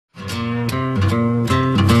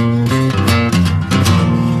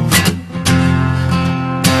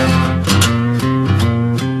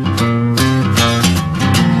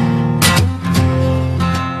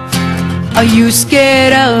Are you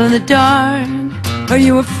scared of the dark? Are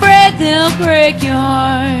you afraid they'll break your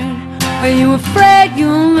heart? Are you afraid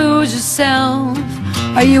you'll lose yourself?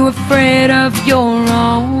 Are you afraid of your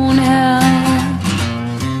own hell?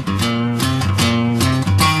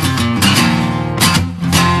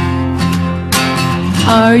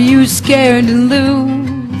 Are you scared to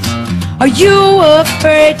lose? Are you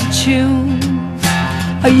afraid to choose?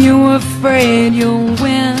 Are you afraid you'll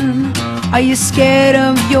win? Are you scared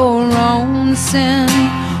of your own sin?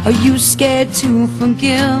 Are you scared to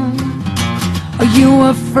forgive? Are you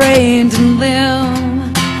afraid to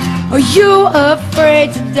live? Are you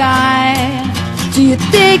afraid to die? Do you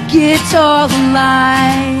think it's all a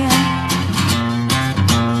lie?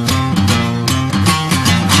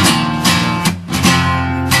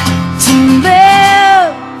 To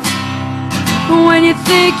live when you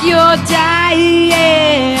think you're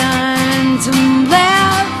dying, to live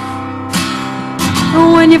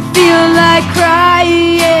when you feel like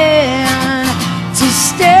crying, to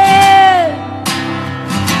stay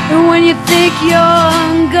when you think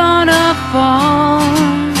you're gonna fall.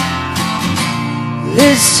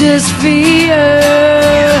 It's just fear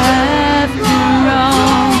after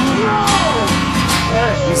all.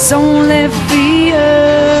 It's only fear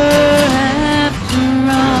after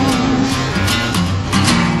all.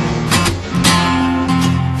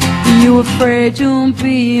 Are you afraid you'll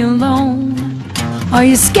be alone? Are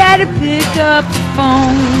you scared to pick up the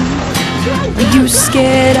phone? Are you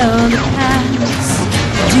scared of the past?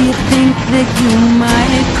 Do you think that you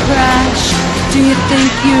might crash? Do you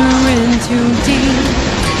think you're in too deep?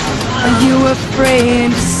 Are you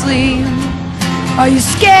afraid to sleep? Are you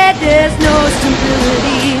scared there's no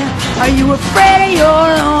stability? Are you afraid of your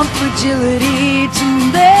own fragility? To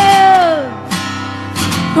live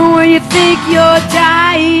when you think you're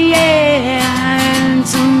dying,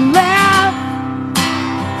 to laugh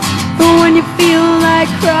when you feel like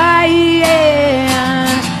crying,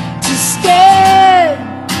 to stay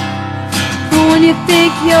when you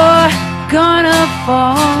think you're gonna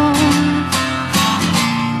fall.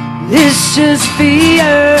 It's just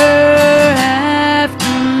fear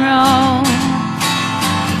after all.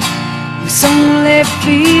 It's only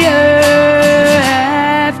fear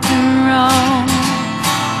after all.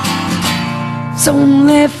 It's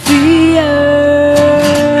only fear.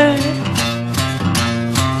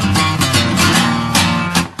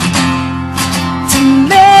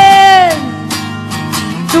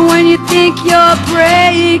 When you think you're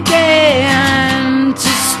breaking, to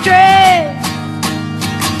stray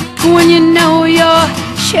when you know you're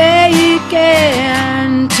shaking,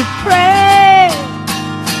 to pray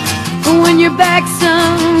when your back's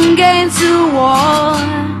against the wall.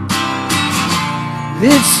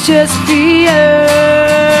 It's just fear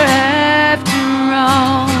after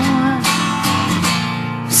all.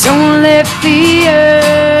 It's only fear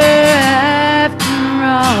after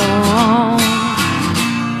all.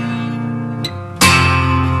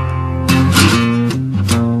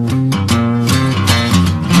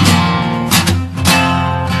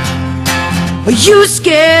 Are you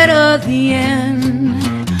scared of the end?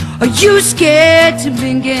 Are you scared to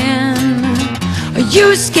begin? Are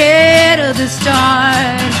you scared of the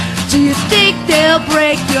start? Do you think they'll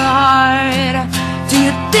break your heart? Do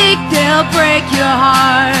you think they'll break your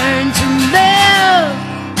heart? To live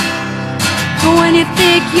when you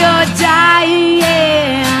think you're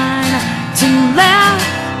dying, to laugh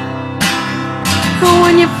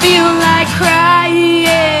when you feel like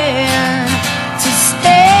crying, to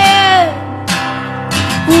stay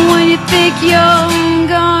when you think you're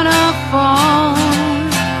gonna fall.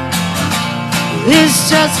 It's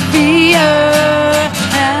just fear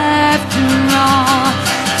after all.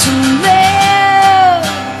 To live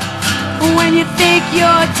when you think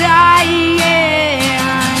you're dying,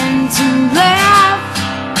 to laugh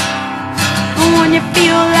when you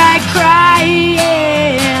feel like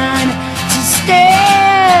crying, to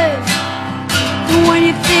stay when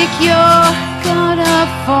you think you're gonna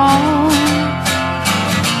fall.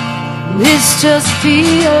 It's just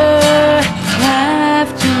fear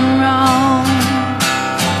after all.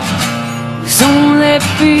 It's only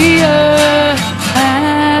fear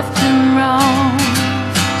after all.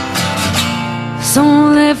 It's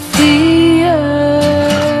only fear.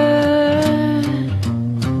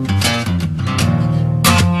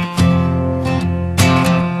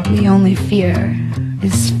 The only fear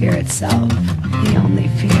is fear itself. The only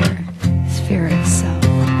fear is fear itself.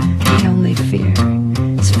 The only fear